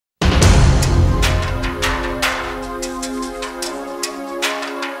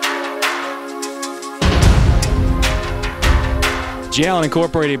J. Allen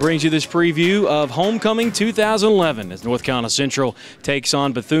Incorporated brings you this preview of Homecoming 2011 as North Carolina Central takes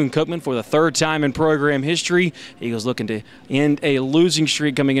on Bethune-Cookman for the third time in program history. Eagles looking to end a losing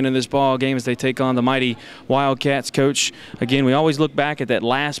streak coming into this ball game as they take on the mighty Wildcats. Coach, again, we always look back at that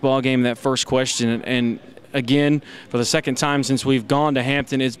last ball game, that first question, and again, for the second time since we've gone to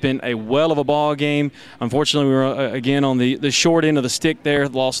Hampton, it's been a well of a ball game. Unfortunately, we were again on the short end of the stick there,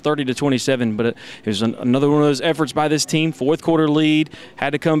 lost 30-27, but it was another one of those efforts by this team. Fourth quarter lead,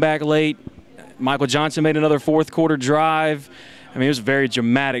 had to come back late. Michael Johnson made another fourth quarter drive. I mean, it was a very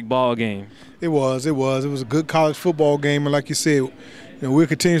dramatic ball game. It was a good college football game, and like you said, we're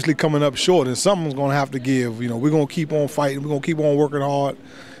continuously coming up short, and something's going to have to give. We're going to keep on fighting. We're going to keep on working hard.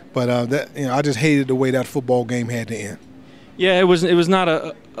 But I just hated the way that football game had to end. Yeah, it was not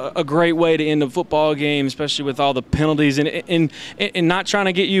a great way to end a football game, especially with all the penalties and not trying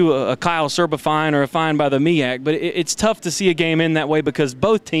to get you a Kyle Serba fine or a fine by the MEAC. But it's tough to see a game end that way because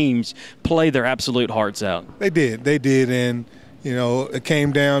both teams play their absolute hearts out. They did, and it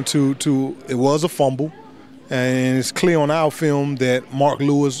came down to it was a fumble, and it's clear on our film that Mark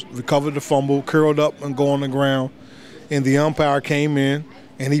Lewis recovered the fumble, curled up and go on the ground, and the umpire came in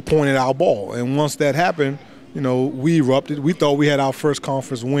and he pointed our ball. And once that happened, we erupted. We thought we had our first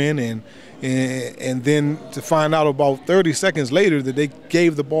conference win, and then to find out about 30 seconds later that they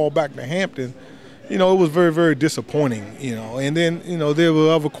gave the ball back to Hampton, it was very, very disappointing. And then there were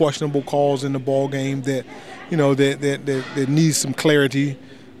other questionable calls in the ball game that that needs some clarity.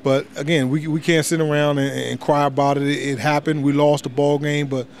 But again, we can't sit around and cry about it. It happened. We lost the ball game,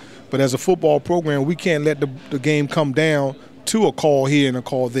 but as a football program, we can't let the game come down to a call here and a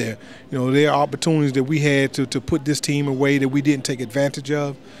call there. There are opportunities that we had to put this team away that we didn't take advantage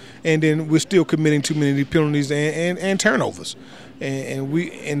of, and then we're still committing too many penalties and turnovers.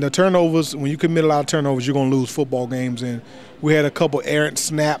 And the turnovers, when you commit a lot of turnovers, you're going to lose football games. And we had a couple errant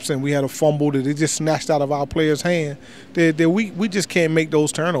snaps, and we had a fumble that they just snatched out of our players' hand. That we just can't make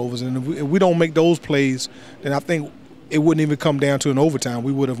those turnovers, and if we don't make those plays, then I think it wouldn't even come down to an overtime.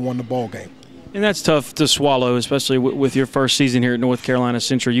 We would have won the ball game. And that's tough to swallow, especially with your first season here at North Carolina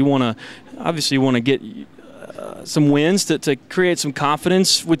Central. You want to get some wins to create some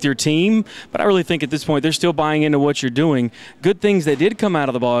confidence with your team. But I really think at this point they're still buying into what you're doing. Good things that did come out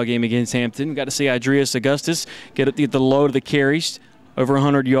of the ball game against Hampton. Got to see Idreas Augustus get the load of the carries. Over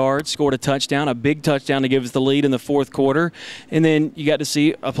 100 yards, scored a touchdown, a big touchdown to give us the lead in the fourth quarter. And then you got to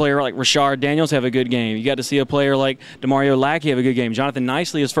see a player like Rashard Daniels have a good game. You got to see a player like Demario Lackey have a good game. Jonathan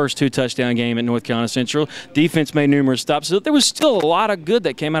Nicely, his first 2 touchdown game at North Carolina Central. Defense made numerous stops. So there was still a lot of good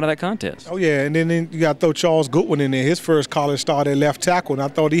that came out of that contest. Oh, yeah, and then you got to throw Charles Goodwin in there. His first college start at left tackle, and I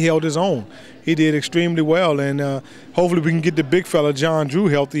thought he held his own. He did extremely well, and hopefully we can get the big fella, John Drew,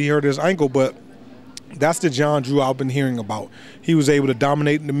 healthy. He hurt his ankle, but that's the John Drew I've been hearing about. He was able to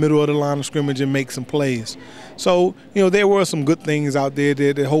dominate in the middle of the line of scrimmage and make some plays. So, there were some good things out there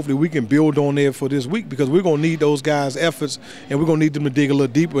that hopefully we can build on there for this week, because we're going to need those guys' efforts, and we're going to need them to dig a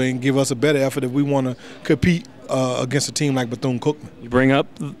little deeper and give us a better effort if we want to compete against a team like Bethune-Cookman. You bring up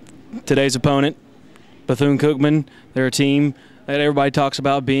today's opponent, Bethune-Cookman. They're a team that everybody talks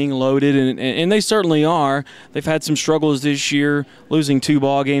about being loaded, and they certainly are. They've had some struggles this year, losing 2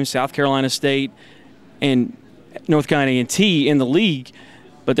 ball games, South Carolina State and North Carolina A&T in the league,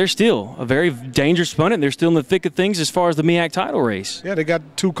 but they're still a very dangerous opponent. They're still in the thick of things as far as the MEAC title race. Yeah, they got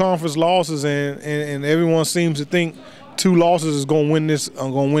 2 conference losses, and everyone seems to think 2 losses is going to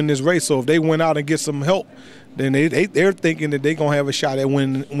win this race. So if they went out and get some help, then they're thinking that they're going to have a shot at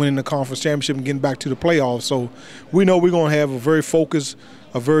winning the conference championship and getting back to the playoffs. So we know we're going to have a very focused,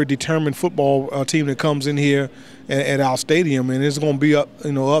 a very determined football team that comes in here at our stadium, and it's going to be up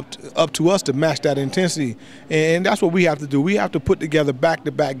to us to match that intensity. And that's what we have to do. We have to put together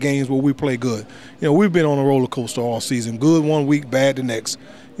back-to-back games where we play good. We've been on a roller coaster all season. Good one week, bad the next.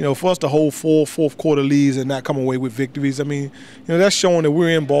 For us to hold 4 fourth quarter leads and not come away with victories, I mean, that's showing that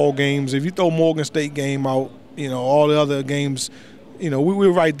we're in ball games. If you throw Morgan State game out, all the other games,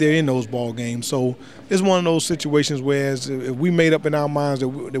 we're right there in those ball games. So it's one of those situations where if we made up in our minds that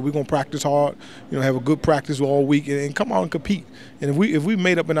we're going to practice hard, have a good practice all week and come out and compete. And if we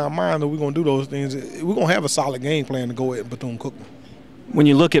made up in our mind that we're going to do those things, we're going to have a solid game plan to go at Bethune-Cookman. When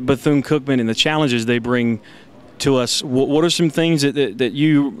you look at Bethune-Cookman and the challenges they bring to us, what are some things that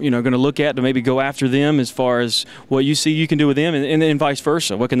you going to look at to maybe go after them as far as what you see you can do with them, and then vice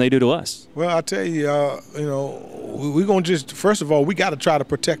versa? What can they do to us? Well, I tell you, we're going to first of all, we got to try to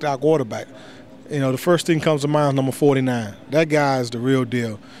protect our quarterback. The first thing comes to mind is number 49. That guy is the real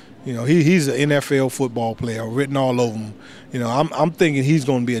deal. He's an NFL football player, written all over him. I'm thinking he's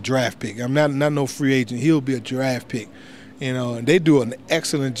going to be a draft pick. I'm not no free agent. He'll be a draft pick. And they do an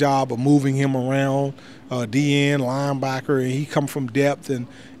excellent job of moving him around, DN, linebacker, and he come from depth, and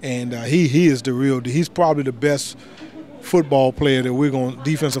he is the real. He's probably the best football player that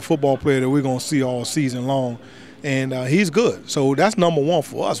defensive football player that we're gonna see all season long, and he's good. So that's number one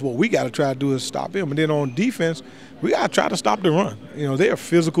for us. What we got to try to do is stop him, and then on defense, we got to try to stop the run. They're a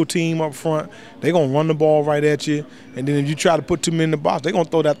physical team up front. They're gonna run the ball right at you, and then if you try to put too many in the box, they're gonna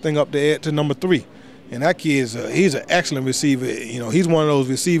throw that thing up there to number 3. And that kid he's an excellent receiver. He's one of those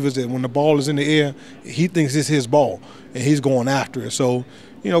receivers that when the ball is in the air, he thinks it's his ball, and he's going after it. So,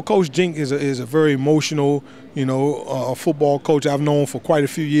 Coach Jink is a very emotional, football coach I've known for quite a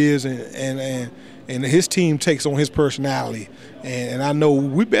few years, and his team takes on his personality. And I know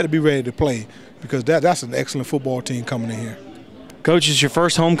we better be ready to play because that's an excellent football team coming in here. Coach, it's your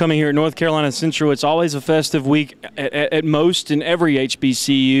first homecoming here at North Carolina Central. It's always a festive week at most in every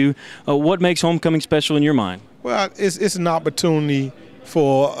HBCU. What makes homecoming special in your mind? Well, it's an opportunity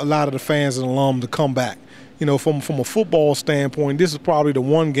for a lot of the fans and alums to come back. From a football standpoint, this is probably the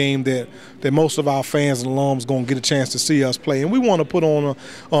one game that most of our fans and alums going to get a chance to see us play. And we want to put on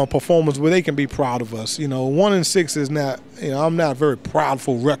a performance where they can be proud of us. 1-6 is not, I'm not a very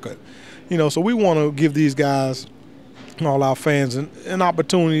proudful record. So we want to give these guys, all our fans, an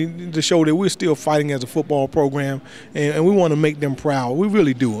opportunity to show that we're still fighting as a football program, and we want to make them proud. We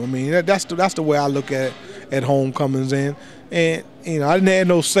really do. I mean, that's the way I look at homecomings. And I didn't have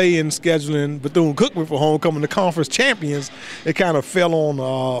no say in scheduling Bethune-Cookman for homecoming. The conference champions, it kind of fell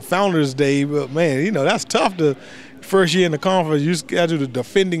on Founders Day, but man, that's tough to. First year in the conference, you schedule the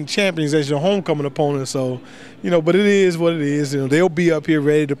defending champions as your homecoming opponent. So, but it is what it is. They'll be up here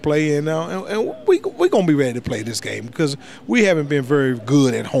ready to play, and we're going to be ready to play this game because we haven't been very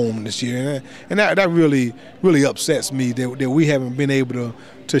good at home this year. And that really, really upsets me that we haven't been able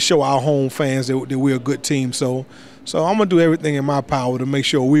to show our home fans that we're a good team. So I'm going to do everything in my power to make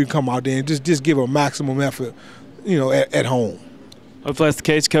sure we come out there and just give a maximum effort, at home. Hopefully that's the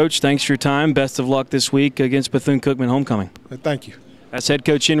case, Coach. Thanks for your time. Best of luck this week against Bethune-Cookman homecoming. Thank you. That's head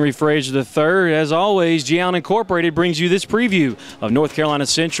coach Henry Frazier III. As always, Gion Incorporated brings you this preview of North Carolina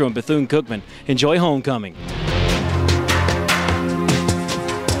Central and Bethune-Cookman. Enjoy homecoming.